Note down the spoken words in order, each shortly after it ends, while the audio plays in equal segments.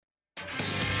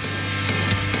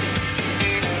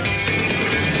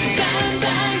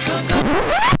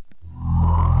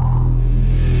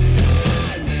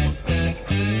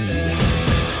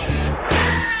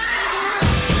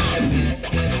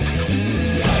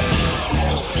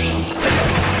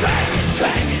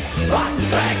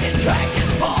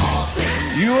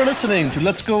You are listening to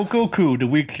Let's Go Goku, the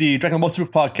weekly Dragon Ball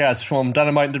Super podcast from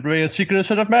Dynamite and the Bray and Secret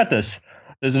Set of Madness.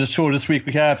 In the show this week,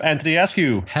 we have Anthony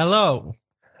Askew. Hello.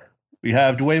 We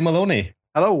have Dwayne Maloney.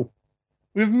 Hello.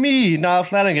 We have me, Niall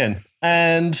Flanagan.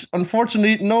 And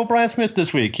unfortunately, no Brian Smith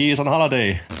this week. He is on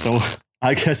holiday. So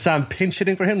I guess I'm pinch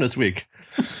hitting for him this week.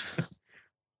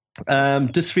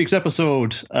 This week's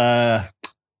episode,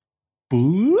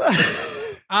 boo.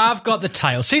 I've got the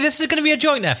title. See, this is going to be a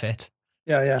joint effort.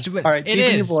 Yeah. All right, it deep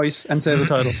in is. your voice and say the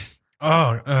title.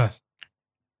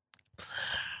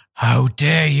 How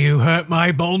dare you hurt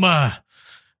my Bulma?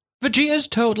 Vegeta's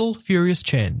total furious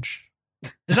change.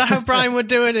 Is that how Brian would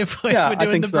do it if we're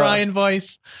doing the so. Brian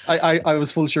voice? I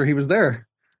was full sure he was there.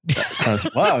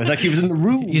 Wow, it's like he was in the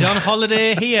room. He's on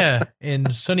holiday here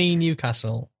in sunny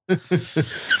Newcastle. It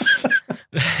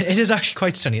is actually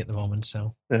quite sunny at the moment,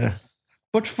 so. Yeah.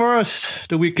 But first,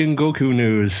 the weekend Goku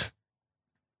news.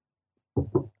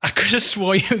 I could have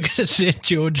swore you were going to say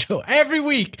JoJo. Every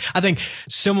week, I think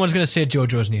someone's going to say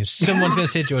JoJo's news. Someone's going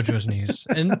to say JoJo's news.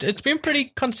 And it's been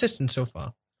pretty consistent so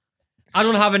far. I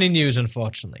don't have any news,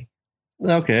 unfortunately.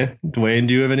 Okay. Dwayne,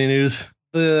 do you have any news?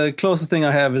 The closest thing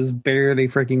I have is barely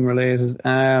freaking related.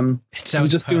 I'm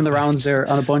just doing the rounds there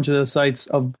on a bunch of the sites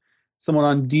of someone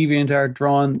on DeviantArt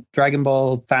drawn Dragon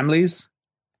Ball families.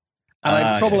 And I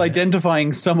have trouble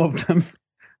identifying some of them.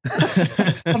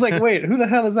 I was like, wait, who the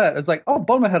hell is that? It's like, oh,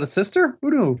 Bulma had a sister? Who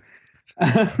knew?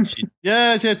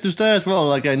 Yeah, there's that as well.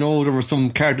 Like, I know there were some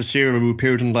characters here who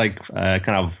appeared in like kind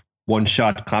of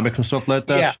one-shot comics and stuff like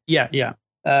that. Yeah.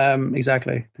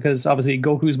 Exactly. Because obviously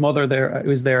Goku's mother there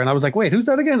was there, and I was like, wait, who's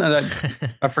that again?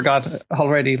 And I forgot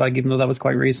already, like, even though that was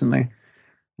quite recently.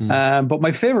 But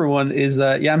my favorite one is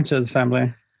Yamcha's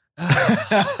family.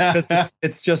 Because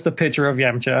it's just a picture of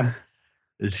Yamcha.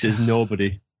 It's just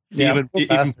nobody. Yeah,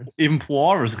 even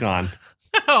Puar is gone.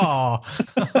 Yeah,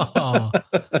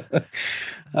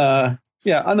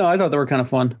 I know. I thought they were kind of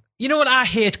fun. You know what? I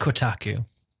hate Kotaku.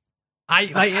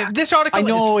 This article. I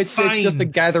know is it's just a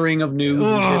gathering of news.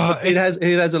 And shit, but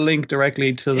it has a link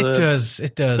directly to it does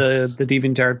the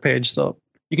DeviantArt page, so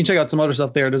you can check out some other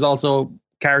stuff there. There's also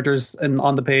characters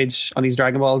on the page on these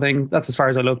Dragon Ball thing. That's as far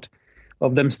as I looked,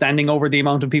 of them standing over the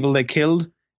amount of people they killed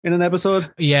in an episode.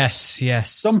 Yes.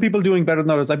 Some people doing better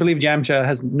than others. I believe Yamcha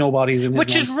has no bodies in his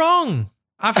Which is wrong.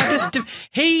 I've had this.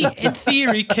 He, in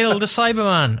theory, killed a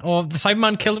Cyberman, or the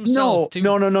Cyberman killed himself.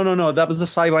 No. That was the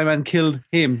Cyberman killed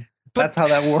him. But that's how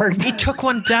that worked. He took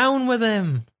one down with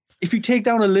him. If you take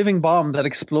down a living bomb that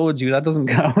explodes you, that doesn't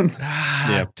count.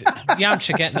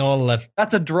 Yamcha getting all that.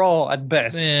 That's a draw at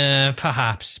best. Yeah,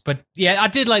 perhaps. But yeah, I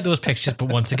did like those pictures.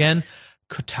 But once again,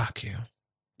 Kotaku.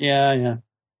 Yeah.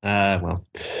 Well.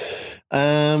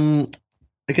 I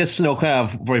guess, kind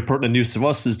of very pertinent news to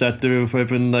us is that there have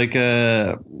been like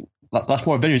lots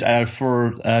more venues out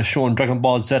for showing Dragon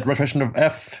Ball Z Resurrection of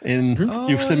F in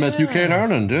youth cinemas UK and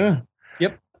Ireland. Yeah.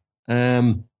 Yep.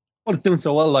 Well, it's doing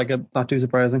so well, like, it's not too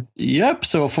surprising. Yep.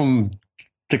 So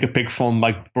take a pick from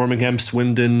like Birmingham,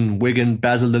 Swindon, Wigan,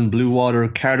 Basildon,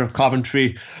 Bluewater, Cardiff,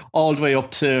 Coventry, all the way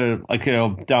up to like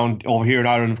down over here in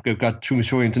Ireland. We've got two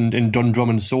showings in Dundrum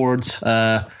and Swords.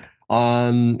 On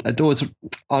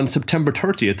September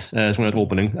 30th is when it's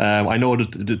opening. I know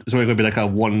that it's only going to be like a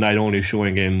one night only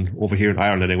showing in over here in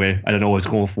Ireland anyway. I don't know if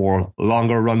it's going for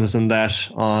longer runs than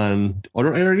that on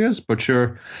other areas, but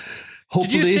sure.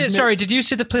 Hopefully, did you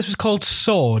say the place was called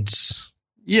Swords?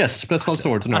 Yes, that's called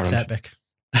Swords in Ireland.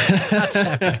 That's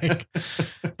epic.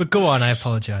 But go on, I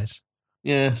apologise.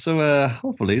 Yeah, so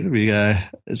hopefully there'll be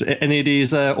is any of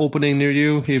these opening near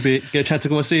you? Can you get a chance to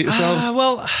go and see it yourselves?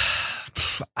 Well,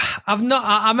 I've not.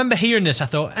 I remember hearing this. I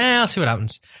thought, I'll see what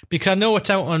happens, because I know it's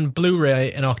out on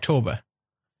Blu-ray in October.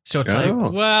 So it's like,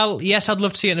 well, yes, I'd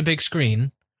love to see it on a big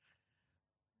screen,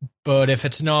 but if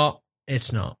it's not,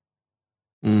 it's not.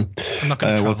 I'm not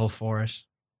going to travel for it.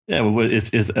 Yeah, well, is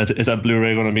that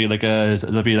Blu-ray going to be like is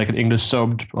it be like an English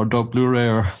subbed or dubbed Blu-ray,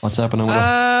 or what's happening with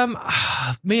it?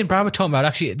 Me and Brad were talking about,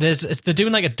 actually, they're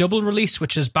doing like a double release,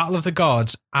 which is Battle of the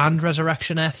Gods and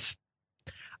Resurrection F.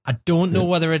 I don't know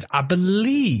whether I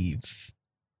believe,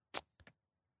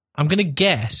 I'm going to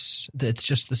guess that it's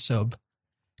just the sub.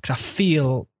 Because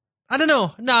I don't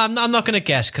know. No, I'm not going to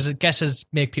guess, because guesses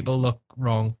make people look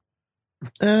wrong.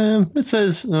 It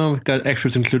says we've got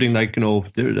extras including like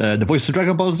the voice of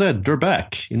Dragon Ball Z. They're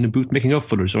back in the booth making up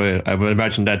for it. So I would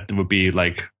imagine that would be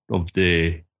like of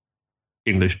the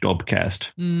English dub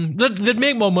cast. They'd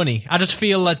make more money. I just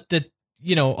feel that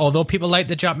although people like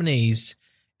the Japanese,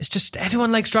 it's just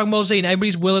everyone likes Dragon Ball Z and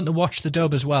everybody's willing to watch the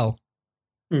dub as well.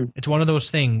 It's one of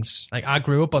those things. Like, I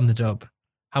grew up on the dub.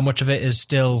 How much of it is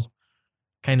still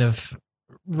kind of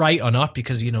right or not,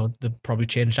 because they've probably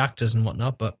changed actors and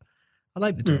whatnot. But I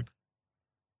like the dub.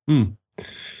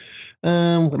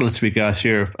 What else we got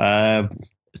here?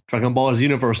 Dragon Ball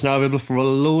Universe now available for a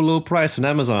low price on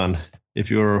Amazon. If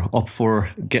you're up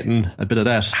for getting a bit of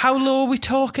that. How low are we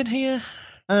talking here?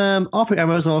 Offering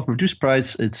Amazon for reduced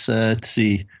price. It's let's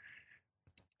see.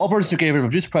 All versions are given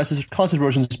reduced prices. Console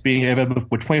versions being available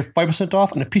with 25%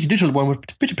 off, and the PC digital one with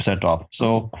 50% off.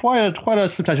 So quite a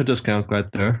substantial discount right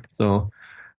there. So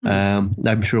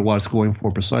I'm sure what it's going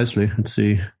for precisely. Let's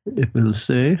see if it'll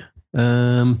say.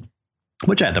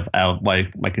 Which end up why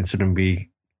consider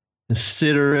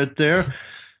it there.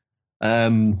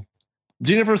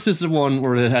 The Universe is the one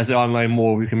where it has the online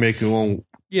mode where you can make your own.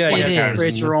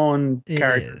 Create your own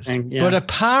character thing. Yeah. But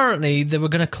apparently they were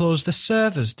going to close the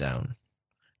servers down.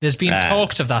 There's been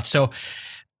talks of that. So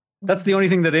that's the only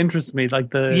thing that interests me.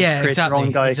 Like the create your own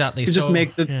guy. Exactly. You just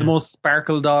make the most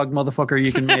sparkle dog motherfucker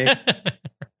you can make.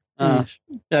 Can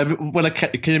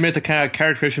you make the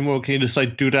character creation mode? Can you just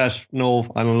do that? On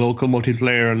a local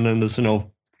multiplayer, and then there's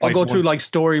I'll go through like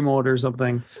story mode or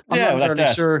something. I'm not entirely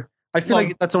sure. I feel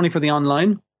like that's only for the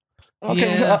online.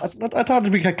 Okay, so I thought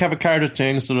we could have a character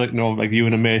thing, so like you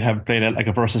and a mate have played like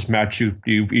a versus match. You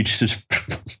each just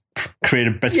create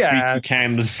a best freak you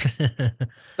can.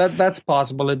 That's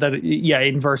possible.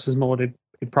 In versus mode,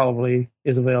 it probably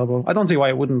is available. I don't see why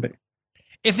it wouldn't be.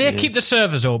 If they keep the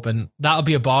servers open, that'll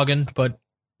be a bargain. But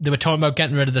they were talking about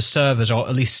getting rid of the servers, or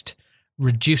at least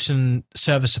reducing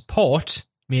server support,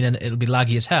 meaning it'll be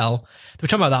laggy as hell. They were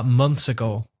talking about that months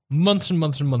ago. Months and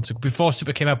months and months ago, before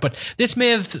Super came out. But this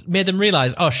may have made them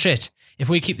realize, oh shit, if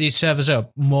we keep these servers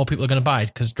up, more people are going to buy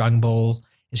it because Dragon Ball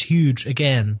is huge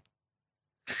again.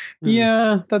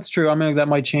 Yeah, that's true. I mean, that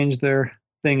might change their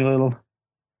thing a little.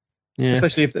 Yeah.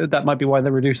 Especially if that might be why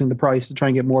they're reducing the price, to try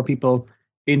and get more people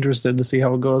interested to see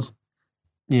how it goes.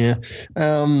 Yeah.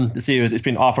 See, it's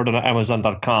been offered on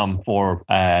Amazon.com for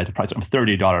the price of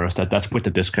 $30. That's with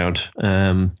the discount.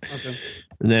 Okay.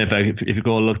 And then if you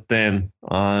go look then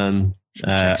on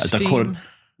the code,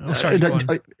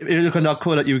 if you look on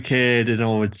 .co.uk,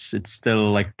 it's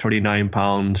still like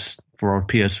 £39 for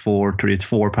PS4,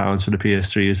 £34 for the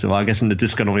PS3. So I guess the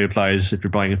discount only applies if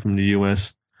you're buying it from the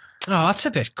US. Oh, that's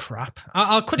a bit crap.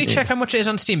 I'll quickly check how much it is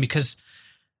on Steam, because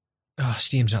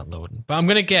Steam's not loading. But I'm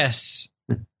going to guess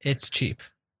it's cheap.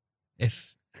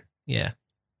 Yeah.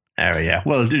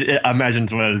 Well, I imagine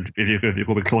if you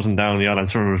go be closing down the online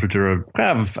servers, which are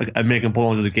kind of a main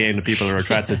component of the game that people are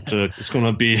attracted to, it's going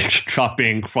to be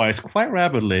dropping price quite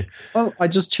rapidly. Well, I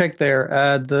just checked there.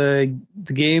 The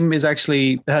game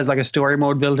has like a story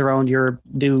mode built around your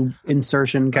new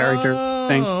insertion character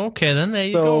thing. Oh, okay, then there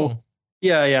you go.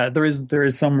 Yeah. There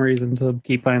is some reason to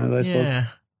keep playing it, I suppose. Yeah.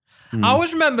 I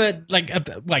always remember, like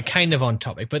kind of on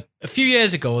topic, but a few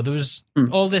years ago there was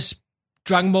all this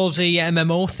Dragon Ball Z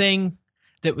MMO thing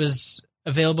that was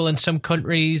available in some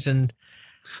countries, and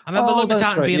I remember looking at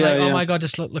that and being oh my god,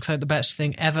 this looks like the best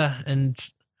thing ever. And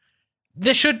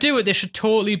they should do it. They should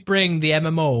totally bring the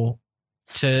MMO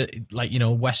to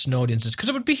Western audiences, because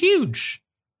it would be huge.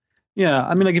 Yeah,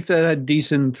 I mean, like if they had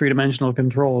decent 3-dimensional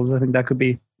controls, I think that could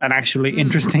be an actually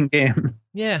interesting game.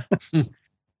 Yeah.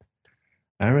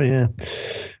 All right, yeah.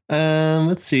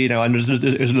 Let's see now. And there's a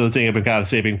little thing I've been kind of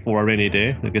saving for a rainy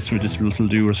day. I guess this will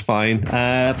do is fine.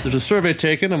 There's a survey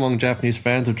taken among Japanese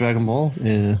fans of Dragon Ball,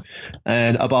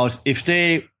 and about if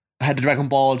they had the Dragon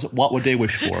Balls, what would they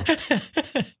wish for?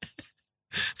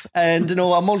 And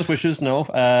among the wishes,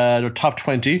 their top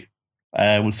 20,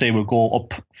 we'll say we'll go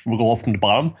up from the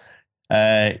bottom.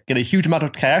 Get a huge amount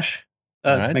of cash.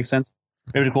 Right? Makes sense.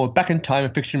 Maybe to go back in time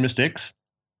and fix your mistakes.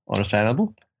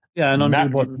 Understandable. Yeah, and undo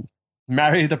button.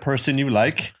 Marry the person you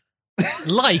like.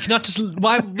 Like, not just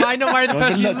why not marry the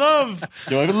person you love?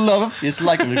 You don't even love them. You just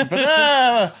like them.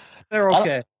 They're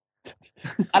okay.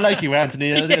 I like you,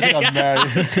 Anthony. I think I'm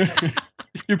married.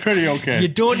 You're pretty okay. You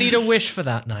don't need a wish for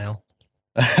that, Niall.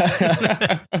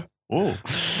 Oh,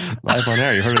 live on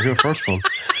air. You heard it here first, folks.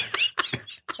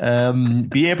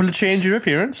 Be able to change your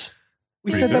appearance.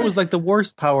 We said that was like the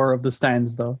worst power of the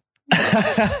stands, though.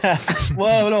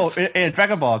 Well, no, in a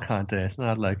Dragon Ball contest,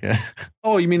 not like a...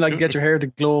 Oh, you mean like get your hair to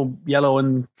glow yellow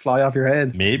and fly off your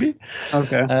head? Maybe.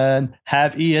 Okay. And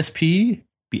have ESP,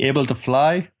 be able to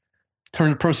fly, turn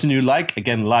the person you like,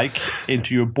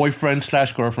 into your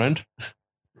boyfriend/girlfriend,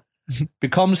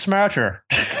 become smarter.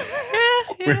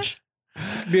 Which,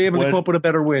 be able to come up with a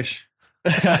better wish.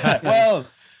 Well...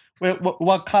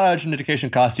 What college and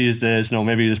education costs these days?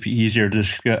 Maybe it'd just be easier to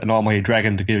just get an almighty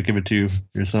dragon to give it to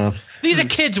yourself. These are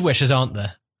kids' wishes, aren't they?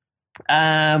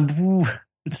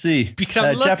 Let's see. Because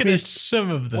I'm looking at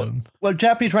some of them. Well,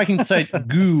 Japanese ranking site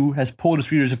Goo has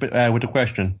Polish readers with a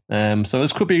question. So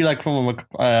this could be like from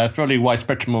a fairly wide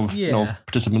spectrum of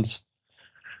participants.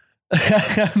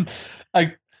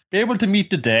 Like, be able to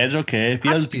meet the dead, okay. If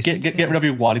you get whatever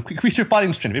you want. Increase your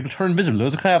fighting strength. Be able to turn invisible.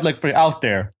 Those are kind of like very out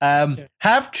there.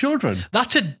 Have children.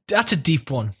 That's a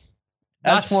deep one.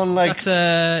 That's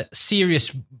a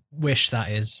serious wish,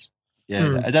 that is.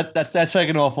 Yeah, that's like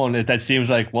an awful one. That seems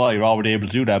like, well, you're already able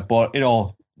to do that, but you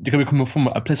know, you could be coming from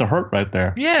a place of hurt right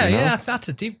there. Yeah, you know? yeah, that's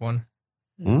a deep one.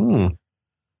 And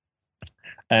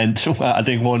I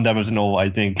think one that was I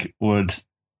think would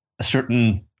a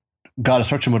certain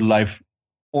middle life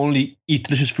only eat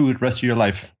delicious food the rest of your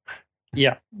life.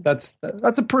 Yeah, that's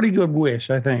a pretty good wish,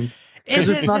 I think, because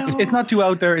it's not too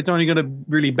out there. It's only going to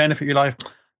really benefit your life.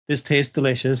 This tastes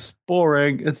delicious.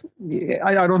 Boring.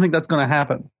 I don't think that's going to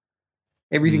happen.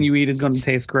 Everything you eat is going to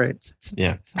taste great.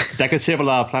 Yeah. That could save a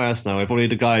lot of planets now. If only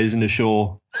the guys in the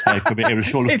show could be able to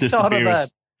show us this beers.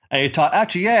 I thought,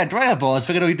 actually, dry balls.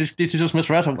 If I could just Mr.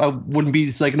 Rest, I wouldn't be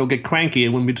get cranky. It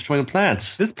wouldn't be destroying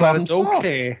plants. This planet's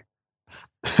okay.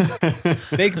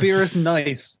 Make beers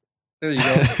nice. There you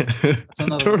go. That's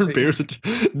another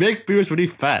make beers really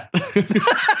fat.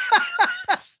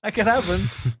 That could happen.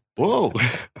 Whoa.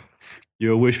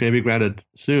 Your wish may be granted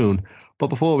soon. But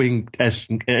before we can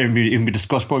even be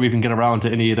discussed, before we even get around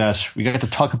to any of that, we got to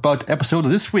talk about the episode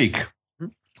of this week.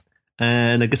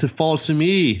 And I guess it falls to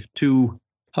me to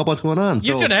help what's going on.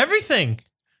 You've done everything.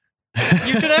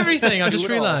 You've done everything. I just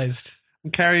realized. I'm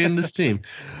carrying this team.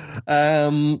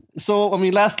 So when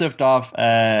we last left off,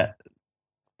 Majin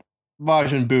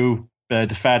Buu,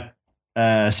 the fat,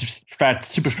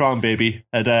 super strong baby,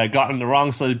 had gotten the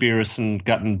wrong side of Beerus and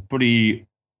gotten pretty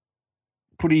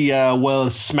well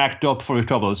smacked up for his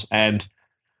troubles, and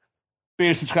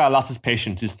Beerus has kind of lost his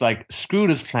patience. It's like, screw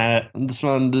this planet. This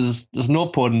one, there's no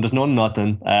pudding, there's no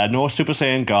nothing, no Super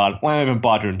Saiyan God. Why am I even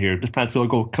bothering here? This planet's gonna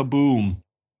go kaboom.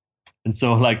 And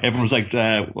so, like, everyone's like,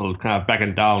 kind of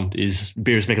backing down. Is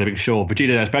Beerus making a big show?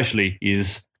 Vegeta, especially,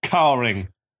 is cowering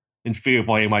in fear of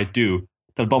what he might do.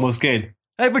 Till Bulma's again,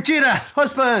 hey, Vegeta,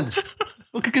 husband,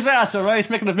 we'll kick his ass, all right?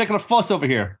 He's making a fuss over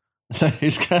here. So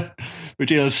he's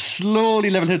Vegeta slowly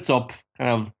level hits up.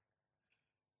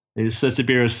 He says to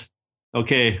Beerus,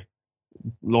 okay,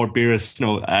 Lord Beerus,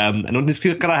 I know this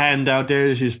got a hand out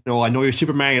there. She's, I know you're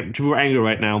super angry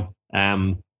right now.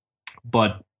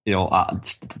 But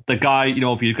the guy,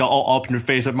 if you got all up in your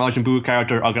face at Majin Buu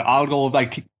character, I'll go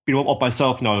like beat him up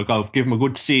myself now. I'll give him a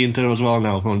good scene to it as well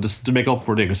now, just to make up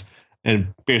for things.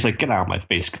 And Beer's like, get out of my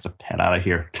face, get the hell out of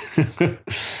here.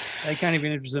 I can't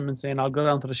even interest him in saying, I'll go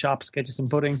down to the shops, get you some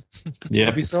pudding. Yeah.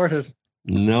 I'll be sorted.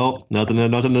 No, nothing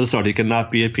of the sort. He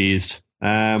cannot be appeased.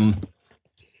 Of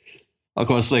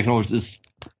course,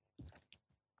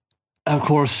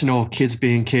 kids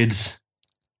being kids,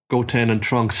 Goten and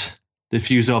Trunks, they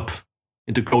fuse up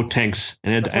into Gotenks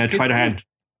and try to hand.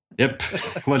 Yep.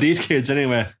 Well, these kids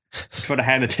anyway try to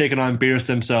hand it, taking on Beerus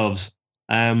themselves.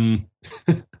 I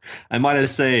might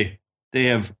say they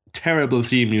have terrible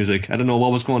theme music. I don't know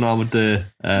what was going on with the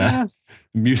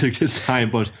music this time,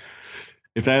 but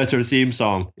if that's their theme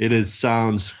song,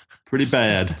 sounds pretty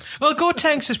bad. Well,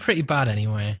 Gotenks is pretty bad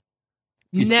anyway.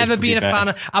 Never been a fan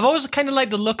of. I've always kind of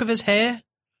liked the look of his hair.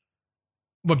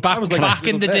 But back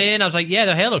in the day, and I was like, yeah,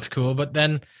 the hair looks cool, but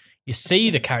then you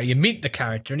see the character, you meet the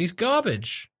character, and he's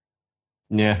garbage.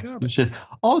 Yeah.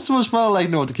 Also, as well,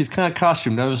 his kind of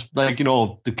costume, that was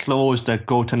the clothes that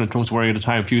Goten and Trunks were wearing at the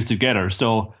time fused together.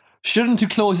 So, shouldn't the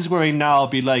clothes he's wearing now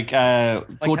be Goten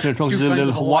and Trunks'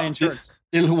 little Hawaiian shirts?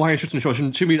 Little Hawaiian shirts and shorts.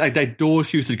 Should be like those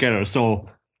fused together. So,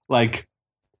 I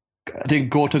think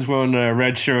Goten's wearing a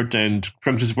red shirt and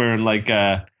Trunks is wearing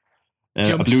a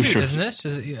blue shirt. Isn't it?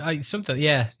 Is it something?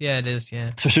 Yeah, it is, yeah.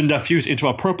 So, shouldn't that fuse into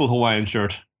a purple Hawaiian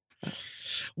shirt?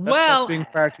 That's being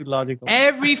far too logical.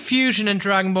 Every fusion in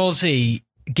Dragon Ball Z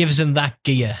gives them that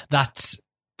gear. That's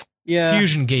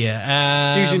fusion gear.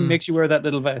 Fusion makes you wear that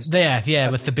little vest. Yeah,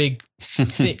 with the big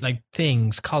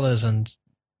things, collars, and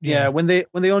when they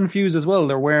unfuse as well,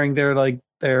 they're wearing their I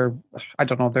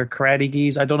don't know, their karate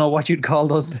gis. I don't know what you'd call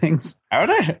those things. Are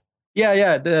they?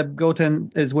 Yeah. The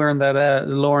Goten is wearing that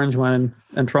little orange one,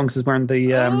 and Trunks is wearing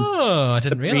the I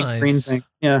didn't realize green thing.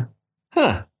 Yeah.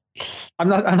 Huh. I'm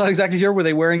not exactly sure. Were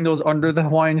they wearing those under the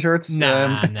Hawaiian shirts?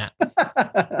 Nah. The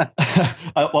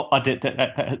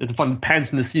fun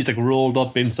pants and the sleeves rolled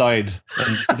up inside,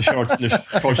 and the shorts and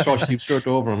the short sleeve shirt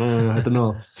over them. I don't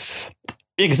know.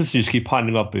 I guess this just keep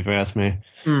piling up, if you ask me.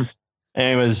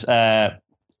 Anyways, he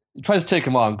tries to take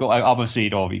him on. Obviously,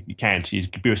 you can't.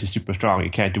 Beerus is super strong.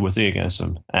 You can't do a thing against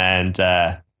him. And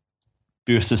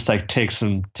Beerus just like takes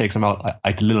him out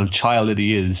like the little child that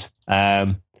he is.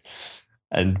 And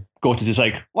Goat is just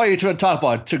like, "What are you trying to talk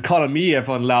about? To calling me a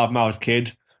fun loudmouth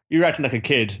kid? You're acting like a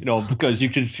kid, because you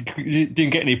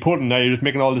didn't get any pudding. Now you're just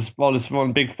making all this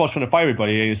fun big fuss trying to fight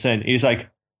everybody." He's like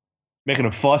making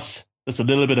a fuss. Just a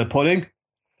little bit of pudding.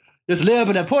 Just a little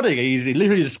bit of pudding. He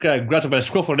literally just grabs him by the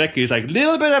scruff of the neck. He's like,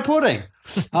 "Little bit of pudding.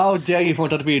 How dare you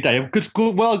want that to be a day?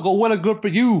 Well and good for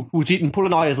you who's eaten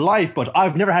pudding all his life, but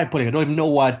I've never had pudding. I don't even know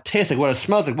what it tastes like, what it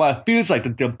smells like, what it feels like,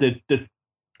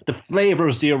 the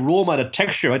flavors, the aroma, the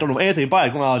texture. I don't know anything about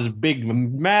it." Going on this big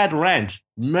mad rant,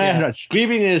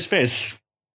 screaming in his face.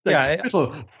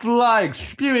 Spittle flying,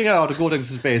 spewing out of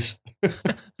Gotenks' face.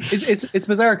 It's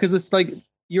bizarre because it's like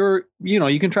you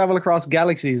can travel across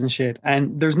galaxies and shit,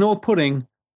 and there's no pudding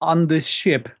on this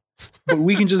ship, but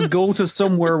we can just go to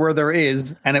somewhere where there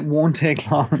is, and it won't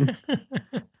take long.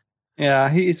 Yeah,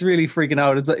 he's really freaking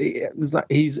out. It's like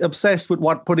he's obsessed with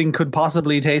what pudding could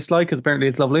possibly taste like, because apparently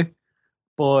it's lovely.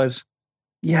 But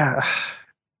yeah,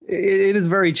 it is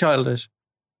very childish.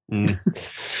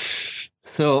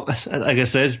 So, like I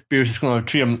said, Beerus is going to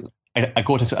treat him. I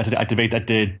go to a debate that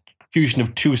the fusion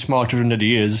of two small children that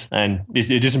he is, and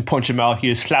he doesn't punch him out. He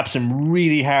just slaps him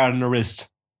really hard on the wrist.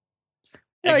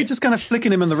 Yeah, he's just kind of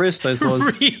flicking him in the wrist, I suppose.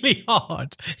 Really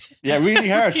hard. Yeah, really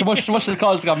hard. So much that it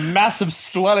caused like a massive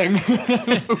swelling.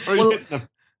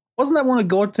 Wasn't that one of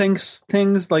Gotenks'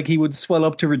 things? Like he would swell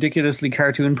up to ridiculously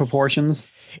cartoon proportions.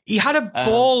 He had a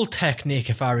ball technique,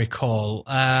 if I recall.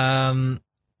 There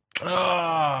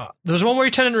was one where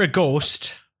he turned into a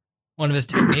ghost. One of his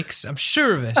techniques, I'm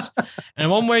sure of it,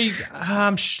 and one where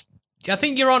I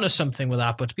think you're onto something with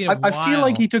that. But it's been a while. I feel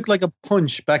like he took like a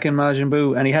punch back in Majin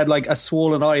Buu, and he had like a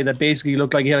swollen eye that basically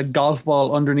looked like he had a golf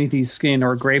ball underneath his skin,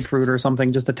 or a grapefruit or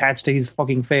something just attached to his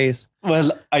fucking face.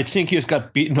 Well, I think he just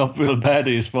got beaten up real bad.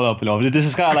 He was full up, This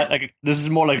is kind of like this is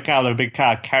more like kind of a big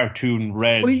cartoon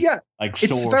red. Well, yeah, like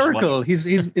it's spherical.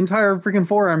 His entire freaking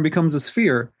forearm becomes a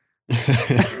sphere.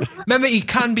 Remember, he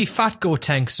can be fat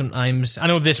Gotenks sometimes. I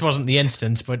know this wasn't the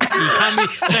instance, but he can be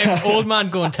old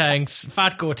man Gotenks,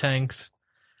 fat Gotenks.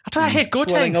 That's why I hate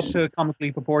Gotenks. Swelling up to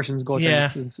comically proportions,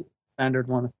 Gotenks is standard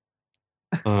one.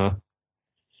 And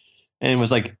it was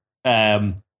like,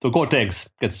 so Gotenks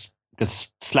gets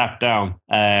slapped down.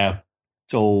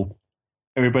 So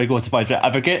everybody goes to fight.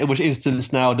 I forget which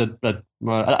instance now that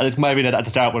it might be that at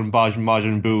the start when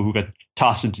Majin Buu, who got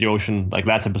tossed into the ocean like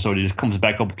last episode, he just comes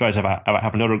back up and tries to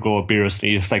have another go at Beerus,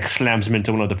 and he just like slams him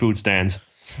into one of the food stands.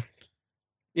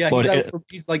 Yeah,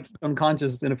 he's like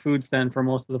unconscious in a food stand for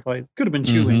most of the fight. Could have been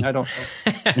chewing, I don't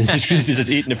know. He's just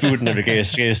eating the food and everything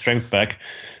to get his strength back.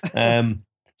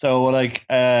 So like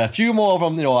a few more of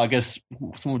them, I guess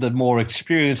some of the more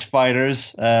experienced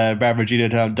fighters, Barba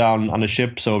Vegeta down on the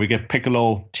ship. So we get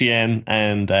Piccolo, Tien,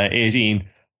 and 18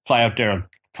 fly out there and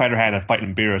try their hand at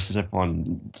fighting Beerus as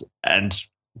everyone, and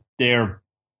their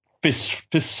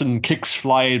fists and kicks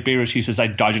fly at Beerus. He's just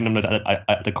like dodging them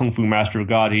at the Kung Fu master of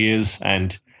God he is,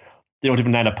 and they don't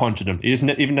even land a punch at him. He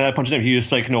doesn't even land a punch at him. He just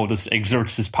just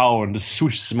exerts his power and just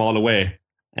swooshes them all away.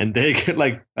 And they get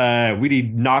really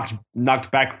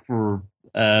knocked back for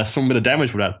some bit of damage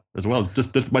for that as well.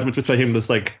 Just by him just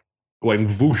like going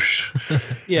whoosh.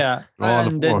 Yeah,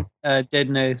 and then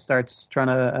Dedenne starts trying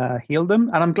to heal them.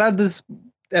 And I'm glad this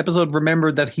episode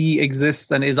remembered that he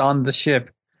exists and is on the ship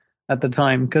at the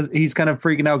time, because he's kind of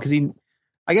freaking out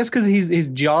because his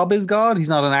job is God. He's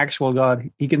not an actual God.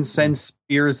 He can sense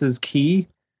Beerus's ki.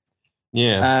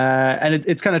 Yeah, and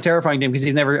it's kind of terrifying to him because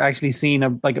he's never actually seen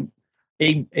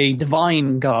a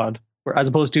divine God, as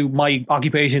opposed to my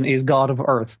occupation is God of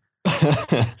Earth.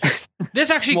 This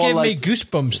actually gave me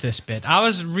goosebumps, this bit. I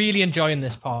was really enjoying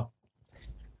this part.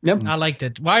 Yep. I liked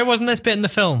it. Why wasn't this bit in the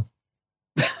film?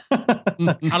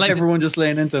 I like everyone just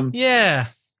laying into him. Yeah.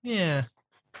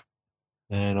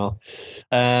 I know.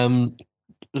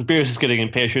 Beerus is getting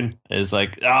impatient. It's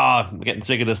like, I'm getting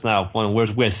sick of this now.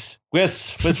 Where's Whis?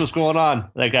 Whis, what's going on?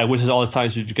 Like, Whis is all the time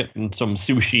getting some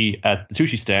sushi at the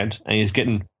sushi stand, and he's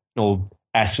getting,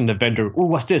 asking the vendor, "Oh,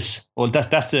 what's this? Oh,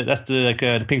 that's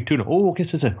the pink tuna. Oh,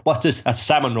 what's this? That's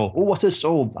salmon roll. Oh, what's this?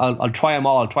 Oh, I'll try them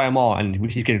all.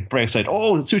 And he's getting very excited.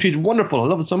 Oh, the sushi's wonderful. I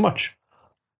love it so much.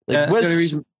 Like, the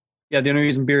only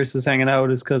reason Beerus is hanging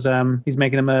out is because he's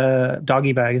making him a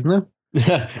doggy bag, isn't it?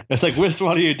 It's like, Whis,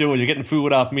 what are you doing? You're getting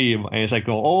food off me. And it's like,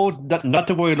 not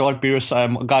to worry, Lord Beerus. I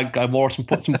more some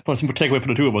takeaway for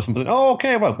the two of us. And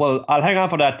okay, well, I'll hang on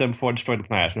for that then before I destroy the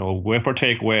planet. Wait for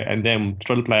takeaway and then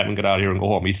destroy the planet and get out of here and go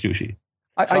home and eat sushi.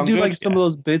 I do like some of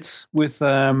those bits with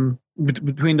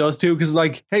between those two, because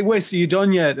like, hey, Wes, are you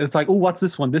done yet? It's like, oh, what's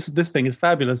this one? This thing is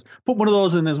fabulous. Put one of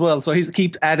those in as well. So he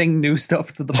keeps adding new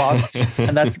stuff to the box,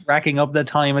 and that's racking up the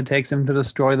time it takes him to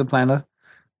destroy the planet.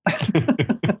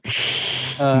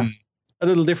 A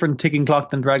little different ticking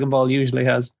clock than Dragon Ball usually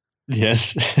has.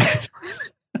 Yes.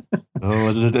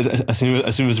 As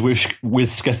soon as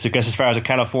Whis gets as far as a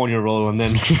California roll, and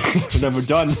then then we're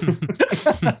done.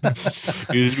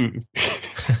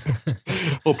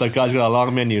 Hope that guy's got a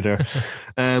long menu there.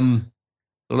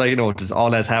 Just all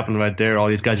that's happening right there. All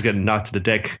these guys are getting knocked to the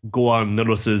deck. Gohan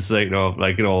notices,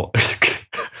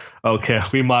 okay,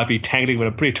 we might be tangling with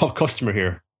a pretty tough customer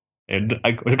here. And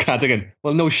I can't think,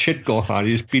 well, no shit going on.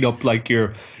 You just beat up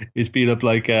everyone.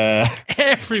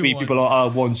 3 people all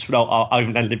at once without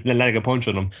landing a punch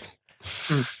on them.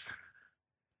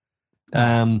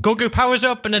 Goku powers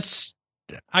up, and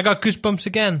I got goosebumps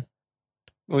again.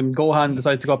 When Gohan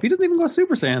decides to go up, he doesn't even go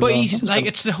Super Saiyan. But he's like,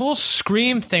 it's the whole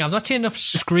scream thing. I've not seen enough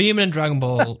screaming in Dragon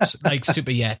Ball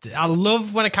Super yet. I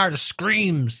love when a character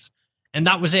screams, and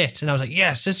that was it. And I was like,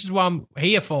 yes, this is what I'm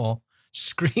here for.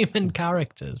 Screaming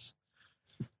characters.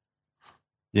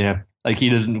 Yeah, like he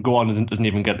doesn't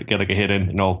even get like a hit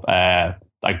in.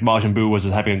 Like Majin Buu was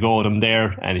just having a go at him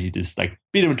there, and he just like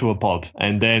beat him into a pulp.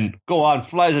 And then Gohan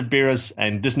flies at Beerus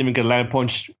and doesn't even get a land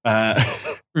punch.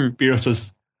 Beerus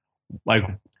just like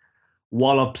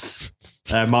wallops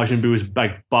Majin Buu's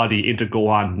body into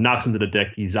Gohan, knocks him to the deck.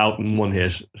 He's out in one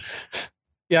hit.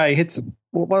 Yeah, he hits.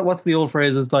 What's the old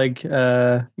phrase? It's like,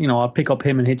 I'll pick up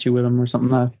him and hit you with him or something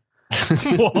like that.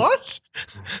 What?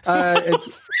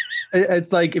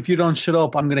 It's like, if you don't shut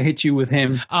up, I'm going to hit you with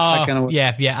him. Oh, kind of,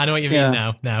 yeah. I know what you mean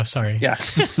now. Now, sorry. Yeah.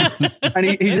 And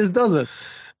he just does it.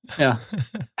 Yeah.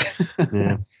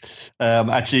 Yeah.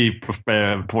 Actually,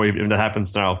 before even that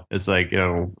happens now, it's like,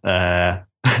 Chi-Chi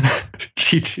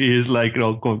is like,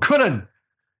 going, Krillin,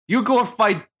 you go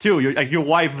fight too. Your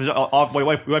wife is off. My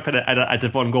wife had the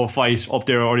fun go fight up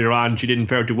there earlier on. She didn't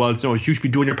fare too well, so you should be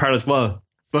doing your part as well.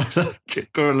 But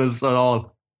girl is at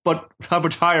all. But I'm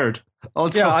retired.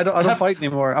 Also, yeah, I don't fight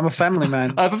anymore. I'm a family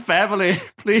man. I have a family,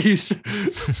 please.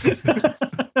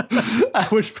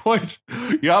 At which point,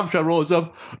 Yamcha rolls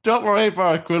up. Don't worry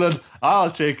about it, Krillin.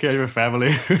 I'll take care of your family.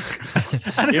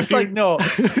 And it's just like, no,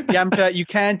 Yamcha, you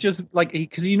can't just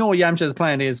because what Yamcha's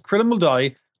plan is. Krillin will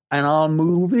die, and I'll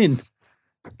move in.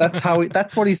 That's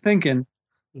what he's thinking,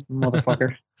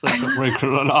 motherfucker. So don't worry,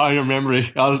 Krillin. I remember.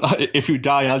 If you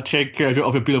die, I'll take care of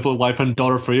your beautiful wife and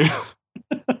daughter for you.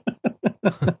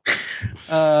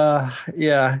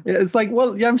 Yeah, it's like,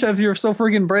 well, Yamcha, if you're so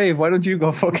friggin' brave, why don't you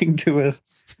go fucking do it?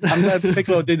 I'm glad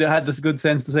Piccolo had this good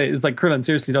sense to say, it's like, Krillin,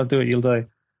 seriously, don't do it, you'll die.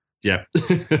 Yeah.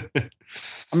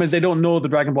 I mean, they don't know the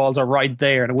Dragon Balls are right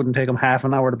there, and it wouldn't take them half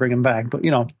an hour to bring them back, but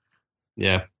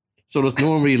Yeah. So there's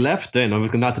no one really left then.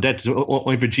 Not to that.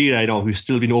 Only Vegeta, who's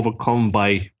still been overcome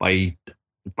by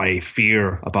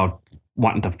fear about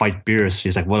wanting to fight Beerus.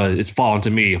 He's like, well, it's fallen to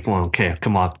me. Okay,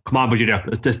 come on, Vegeta,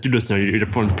 let's do this now. You're the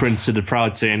front prince of the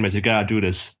proud Saiyan, you gotta do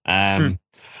this.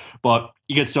 But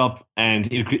he gets up, and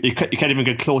you can't even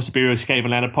get close to Beerus. You can't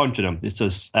even land a punch at him. It's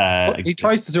just he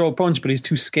tries to throw a punch, but he's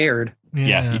too scared.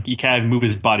 Yeah, he can't move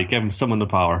his body. Can't even summon the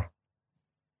power.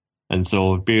 And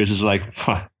so Beerus is like,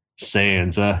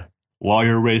 Saiyans,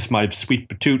 warrior race, my sweet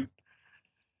patoot.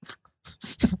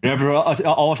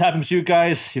 All what happens to you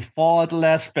guys, you fall at the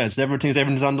last fence.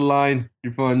 Everything's on the line.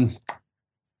 You're fun.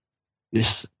 You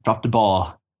just drop the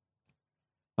ball.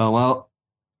 Oh, well,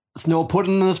 there's no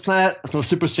pudding in this plant. There's no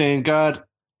Super Saiyan God.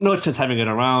 No chance having it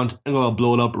around. I'm going to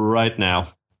blow it up right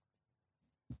now.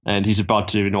 And he's about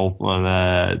to, do it.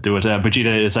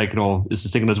 Vegeta is like,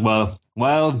 is thinking as well.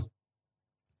 Well,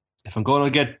 if I'm going to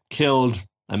get killed,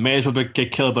 I may as well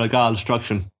get killed by a god of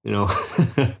destruction,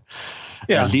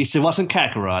 Yeah. At least it wasn't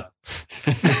Kakarot.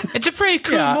 It's a pretty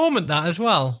cool moment, that, as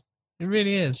well. It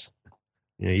really is.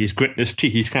 Yeah, he's gritting his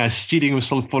teeth. He's kind of stealing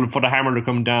himself for the hammer to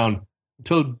come down.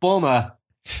 Until Bulma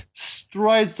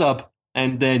strides up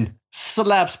and then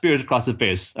slaps Beerus across the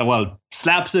face.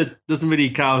 Slaps it, doesn't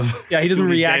really kind of... Yeah, he doesn't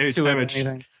react to it or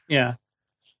anything. Yeah.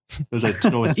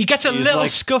 He gets a little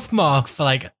scuff mark for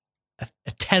like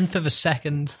a tenth of a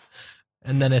second,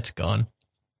 and then it's gone.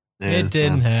 It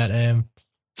didn't hurt him.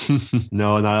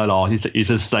 No, not at all. He's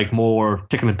just like more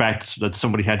taking it back that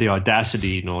somebody had the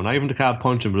audacity, not even to kind of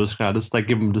punch him, but just like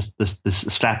give him this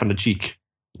slap on the cheek,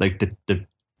 like the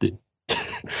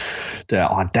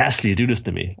audacity to do this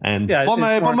to me. And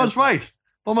Bulma's right.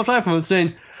 Bulma's right. I'm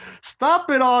saying, Stop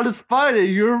it, all this fighting.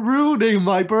 You're ruining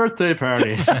my birthday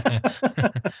party.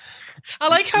 I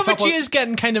like how Vegeta's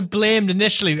getting kind of blamed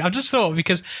initially. I just thought,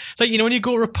 because it's like, when you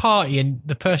go to a party and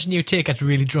the person you take gets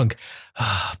really drunk.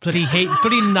 Bloody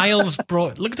Niall's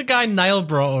look at the guy Niall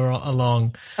brought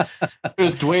along. It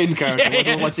was Dwayne character.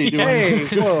 Yeah. What's he doing? Hey,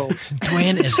 whoa.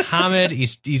 Dwayne is hammered.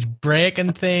 He's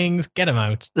breaking things. Get him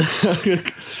out.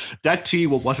 That tea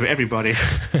will watch for everybody.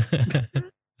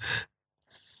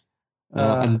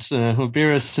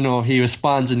 Beerus, he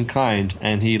responds in kind,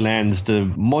 and he lands the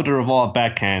mother of all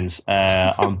backhands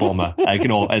on Bulma.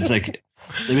 It's like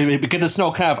we get this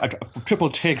kind of a triple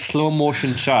take slow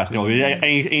motion shot. And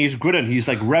he's grinning. He's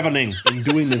like reveling in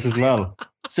doing this as well.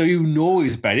 So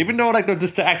he's bad, even though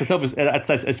just to act itself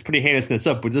it's pretty heinous in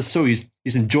itself. But just so he's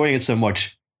enjoying it so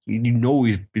much, you know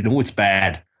it's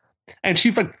bad. And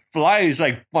she flies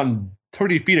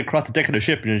 30 feet across the deck of the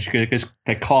ship, and she gets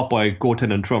caught by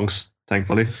Goten and Trunks.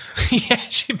 Thankfully, yeah,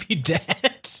 she'd be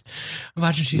dead.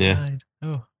 Imagine she died.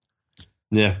 Oh,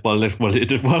 yeah. Well,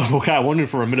 I wondered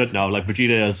for a minute now.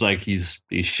 Vegeta is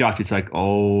he's shocked. It's like,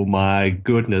 oh my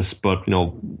goodness, but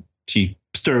she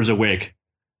stirs awake,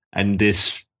 and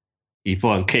he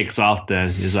fucking kicks off. Then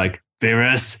he's like,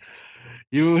 Beerus,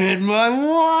 you hit my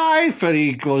wife, and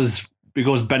he goes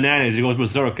bananas. He goes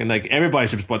berserk, and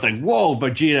everybody's just like, whoa,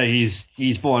 Vegeta,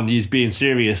 he's fun. He's being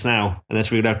serious now. And that's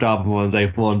where we left off. And was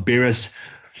like, Beerus,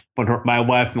 I'm gonna hurt my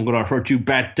wife. I'm gonna hurt you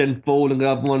back tenfold, and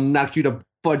I'm gonna knock you the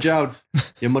fudge out,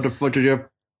 you motherfucker.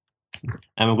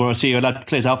 And we're gonna see how that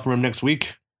plays out for him next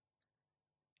week.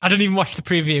 I didn't even watch the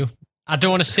preview. I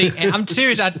don't want to see. I'm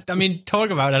serious. I mean,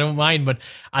 talk about it. I don't mind, but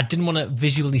I didn't want to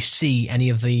visually see any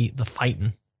of the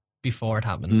fighting before it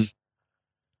happens.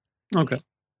 Okay.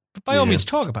 But by all means,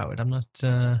 talk about it. I'm not...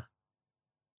 I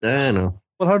don't know.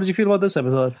 Well, how did you feel about this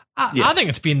episode? I think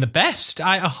it's been the best.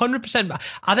 100%.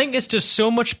 I think it's just so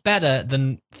much better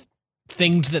than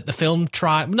things that the film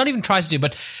not even tries to do,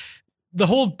 but the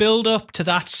whole build-up to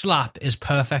that slap is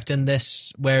perfect in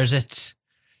this, whereas it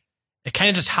kind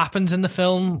of just happens in the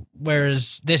film,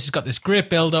 whereas this has got this great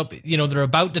build-up. They're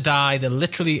about to die. They're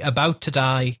literally about to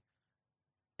die.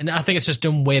 And I think it's just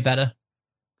done way better.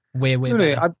 Way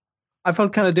better. I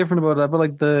felt kind of different about it. I felt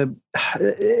like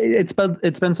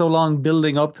it's been so long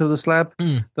building up to the slap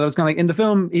that I was kind of like, in the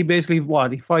film, he basically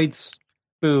he fights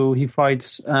Boo, he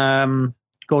fights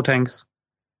Gotenks,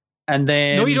 and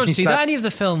then no, you don't see that any of the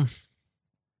film.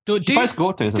 He fights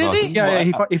Gotenks. Does he? Yeah,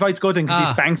 he fights Gotenks because he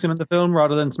spanks him in the film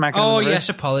rather than smacking him. Oh in the yes,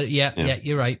 apology. Yeah,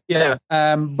 you're right. Yeah,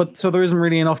 but so there isn't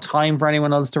really enough time for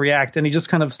anyone else to react, and he just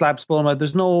kind of slaps Bulma.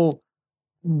 There's no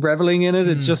reveling in it.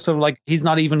 It's just sort of he's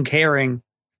not even caring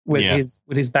with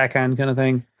his backhand kind of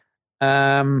thing.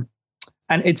 And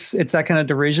it's that kind of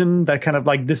derision that kind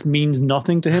of this means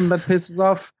nothing to him that pisses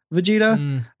off Vegeta.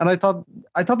 And I thought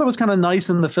that was kind of nice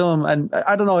in the film, and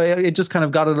I don't know, it just kind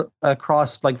of got it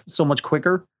across so much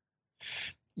quicker.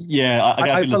 Yeah,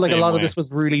 I felt like a lot of this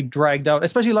was really dragged out,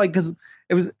 especially because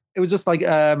it was just like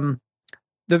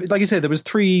you said, there was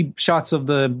 3 shots of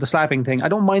the slapping thing. I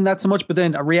don't mind that so much, but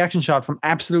then a reaction shot from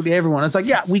absolutely everyone. It's like,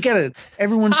 yeah, we get it.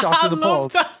 Everyone's shocked to the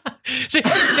pulse. See,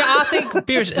 I think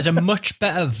Beerus is a much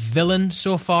better villain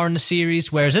so far in the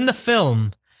series, whereas in the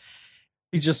film,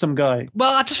 he's just some guy.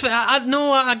 Well, I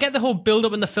get the whole build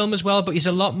up in the film as well, but he's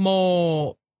a lot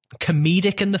more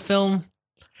comedic in the film,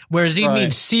 whereas he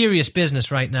means serious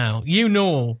business right now.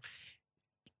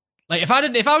 If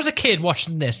I was a kid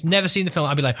watching this, never seen the film,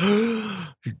 I'd be like,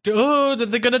 oh,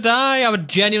 they're going to die. I would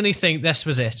genuinely think this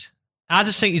was it. I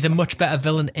just think he's a much better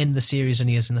villain in the series than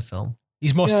he is in the film.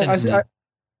 He's more sinister.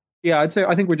 I'd say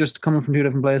I think we're just coming from 2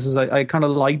 different places. I kind of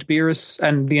liked Beerus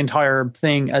and the entire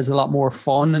thing as a lot more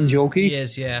fun and jokey. He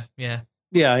is, yeah.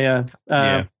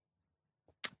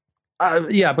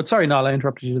 But sorry, Niall, I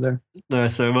interrupted you there. No,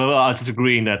 so I was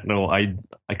disagreeing that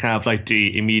I kind of like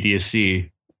the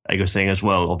immediacy, I was saying as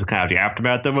well, of the kind of the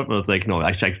aftermath of it. But it's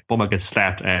Bulma gets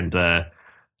slapped, and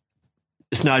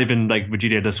it's not even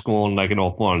Vegeta just going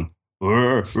fun.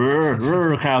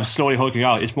 Kind of slowly hulking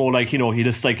out. It's more he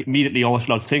just immediately, almost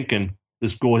without thinking,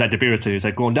 just goes at the Beerus. He's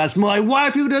going, "That's my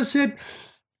wife you just hit."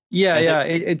 Yeah.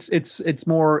 It's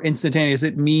more instantaneous.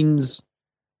 It means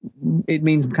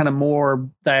kind of more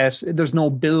that there's no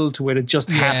build to it. It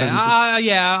just happens.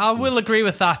 I will agree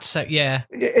with that. So, yeah,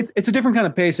 it's a different kind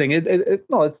of pacing. It's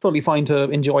totally fine to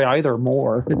enjoy either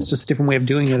more. It's just a different way of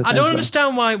doing it. I don't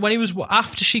understand why when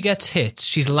after she gets hit,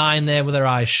 she's lying there with her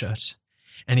eyes shut.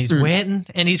 And he's waiting,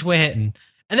 and he's waiting.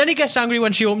 And then he gets angry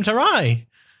when she opens her eye.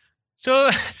 So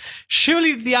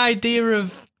surely the idea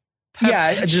of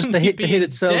just the hit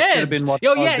itself should have been what.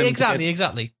 Oh, yeah,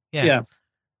 exactly. Yeah.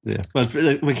 Yeah, but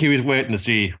like he was waiting to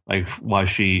see like was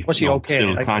she okay,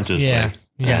 still conscious? Yeah,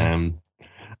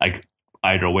 like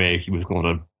either way, he was going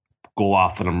to go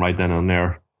off on him right then and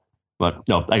there. But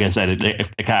no, like I said, I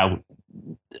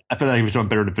feel like he was doing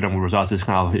better than the film was also this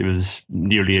kind of, it was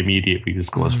nearly immediate. He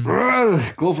just goes,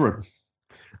 go for it.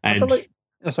 And I feel like,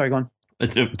 sorry, go on.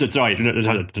 It's all right.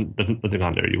 Nothing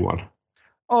on there you want.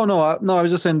 Oh no, I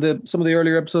was just saying that some of the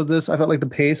earlier episodes of this, I felt like the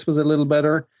pace was a little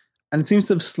better, and it seems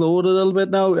to have slowed a little bit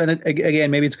now. And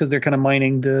again, maybe it's because they're kind of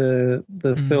mining the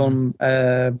film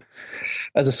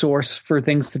as a source for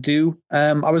things to do.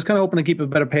 I was kind of hoping to keep a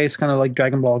better pace, kind of like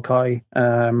Dragon Ball Kai.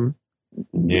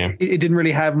 It didn't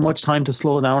really have much time to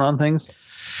slow down on things.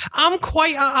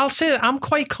 I'll say that I'm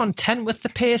quite content with the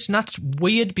pace, and that's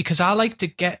weird because I like to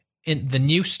get in the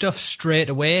new stuff straight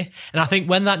away. And I think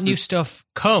when that new stuff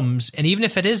comes, and even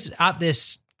if it is at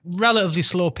this relatively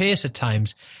slow pace at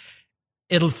times,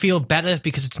 it'll feel better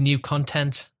because it's new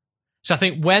content. So I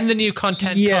think when the new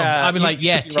content comes, I'll be like,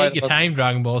 take your time,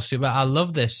 Dragon Ball Super. I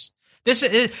love this.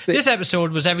 This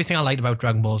episode was everything I liked about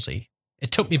Dragon Ball Z.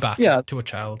 It took me back to a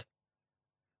child.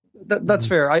 That's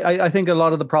fair. I think a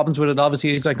lot of the problems with it,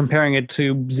 obviously, is like comparing it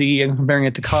to Z and comparing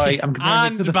it to Kai. I'm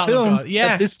comparing it to the film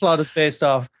that this plot is based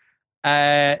off.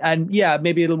 And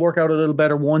maybe it'll work out a little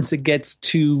better once it gets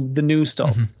to the new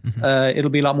stuff.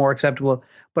 It'll be a lot more acceptable.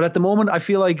 But at the moment, I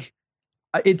feel like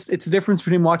it's a difference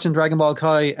between watching Dragon Ball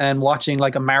Kai and watching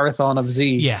like a marathon of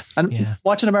Z. Yeah. And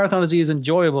watching a marathon of Z is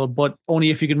enjoyable, but only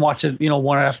if you can watch it,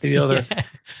 one after the other.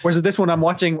 Whereas at this one, I'm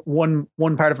watching one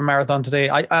part of a marathon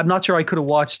today. I'm not sure I could have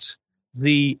watched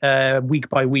Z week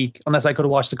by week unless I could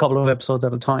have watched a couple of episodes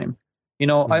at a time.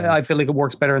 I feel like it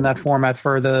works better in that format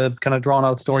for the kind of drawn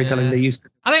out storytelling they used to.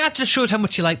 I think that just shows how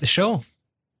much you like the show.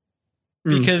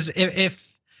 Because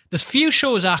if there's few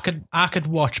shows I could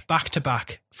watch back to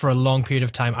back for a long period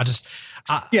of time.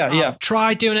 I've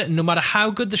tried doing it, and no matter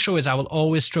how good the show is, I will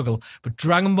always struggle. But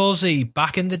Dragon Ball Z,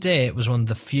 back in the day, it was one of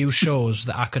the few shows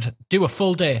that I could do a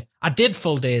full day. I did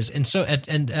full days in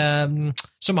summer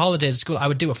holidays at school. I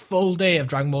would do a full day of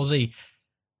Dragon Ball Z.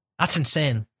 That's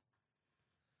insane.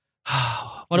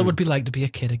 What it would be like to be a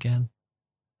kid again.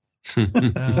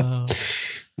 Yeah.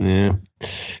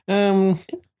 I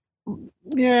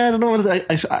don't know.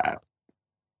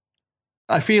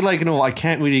 I feel like I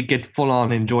can't really get full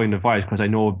on enjoying the fight because I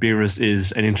know Beerus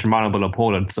is an insurmountable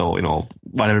opponent. So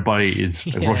while everybody is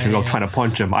rushing up trying to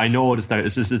punch him, I know it's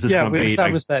just we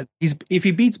established that if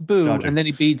he beats Boo and then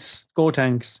he beats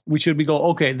Gotenks, we should be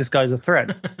okay, this guy's a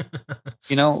threat.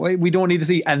 We don't need to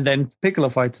see and then Piccolo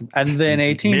fights him and then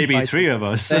 18 maybe fights three him. of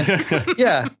us.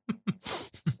 Yeah.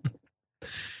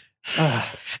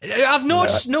 I've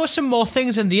noticed some more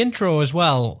things in the intro as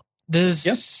well.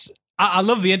 There's I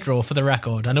love the intro, for the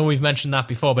record. I know we've mentioned that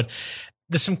before, but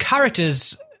there's some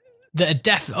characters that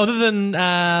are other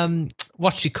than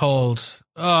what's she called?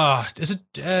 Is it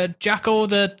Jacko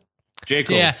the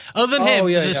Jacob? Yeah. Other than him,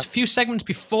 there's a few segments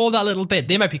before that little bit.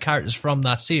 They might be characters from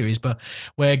that series, but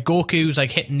where Goku's like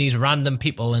hitting these random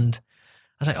people, and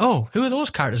I was like, oh, who are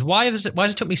those characters? Why has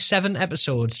it took me 7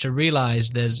 episodes to realize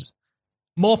there's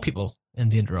more people in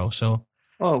the intro? So.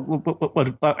 Oh,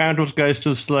 what aren't those guys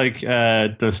just like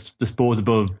those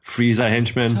disposable Frieza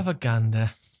henchmen? Have a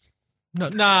gander. No,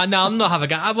 I'm not have a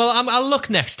gander. Well, I'll look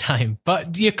next time,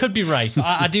 but you could be right.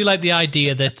 I do like the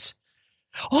idea that.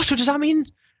 Oh, so does that mean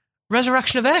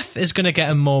Resurrection of F is going to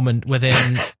get a moment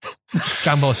within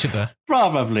Dragon Ball Super?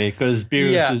 Probably, because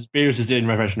Beerus is in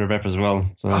Resurrection of F as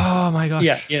well. So. Oh my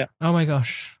gosh! Yeah. Oh my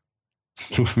gosh!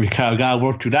 We gotta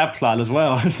work through that plot as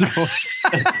well. So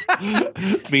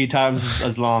 3 times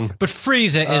as long. But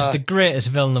Frieza is the greatest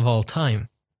villain of all time.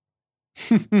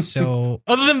 So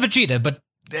other than Vegeta, but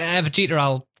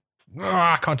Vegeta,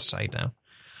 I can't decide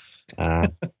now.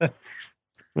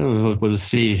 We'll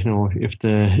see.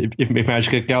 If we manage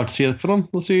to get out to see the film,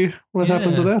 we'll see what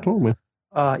happens to that, won't we?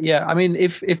 I mean,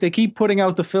 if they keep putting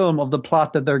out the film of the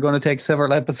plot that they're going to take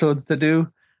several episodes to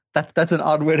do. That's an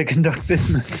odd way to conduct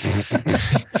business.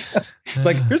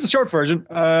 Like, here's the short version.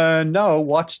 No,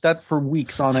 watch that for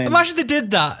weeks on end. Imagine they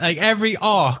did that, like every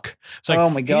arc. It's like, oh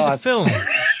my God. He's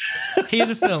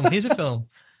a film. He's a film.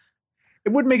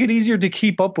 It would make it easier to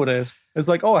keep up with it. It's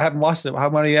like, I haven't watched it. How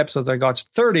many episodes I got?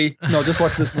 30? No, just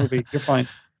watch this movie. You're fine.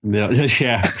 Yeah.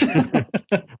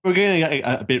 We're getting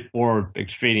a bit more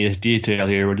extraneous detail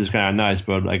here, which is kind of nice,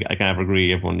 but I kind of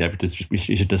agree. Everyone you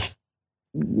should just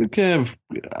kind of,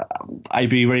 I'd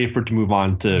be ready for it to move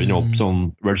on to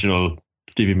some original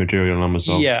TV material on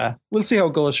myself. Yeah, we'll see how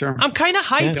it goes. Sure, I'm kind of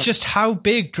hyped just how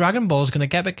big Dragon Ball is going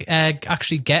to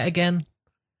actually get again.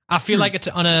 I feel like it's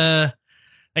on a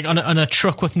like on a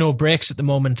truck with no brakes at the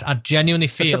moment. I genuinely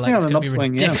feel like it's going to be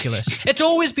ridiculous. It's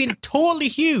always been totally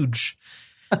huge.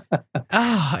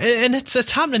 And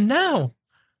it's happening now.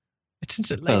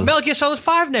 It's like Metal Gear Solid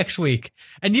 5 next week.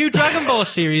 A new Dragon Ball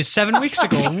series 7 weeks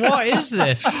ago. What is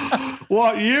this?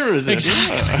 What year is it?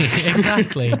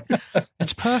 Exactly.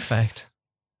 It's perfect.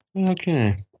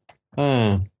 Okay.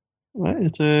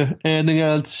 Is there anything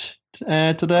else to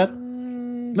add to that?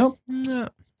 Nope. No.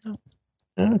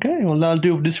 Okay, well, that'll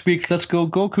do for this week's Let's Go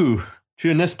Goku.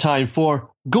 Tune in next time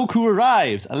for Goku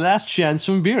Arrives, A Last Chance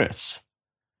from Beerus.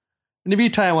 In the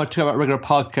meantime, I want to check out regular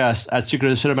podcasts at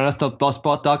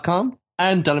secretofcinemanet.blogspot.com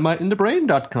and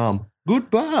dynamiteinthebrain.com.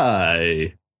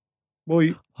 Goodbye.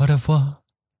 Boy. Au revoir.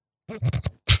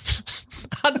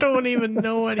 I don't even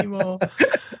know anymore.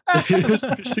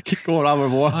 Just keep going on with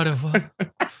more. Au revoir.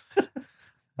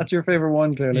 That's your favorite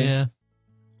one, clearly. Yeah.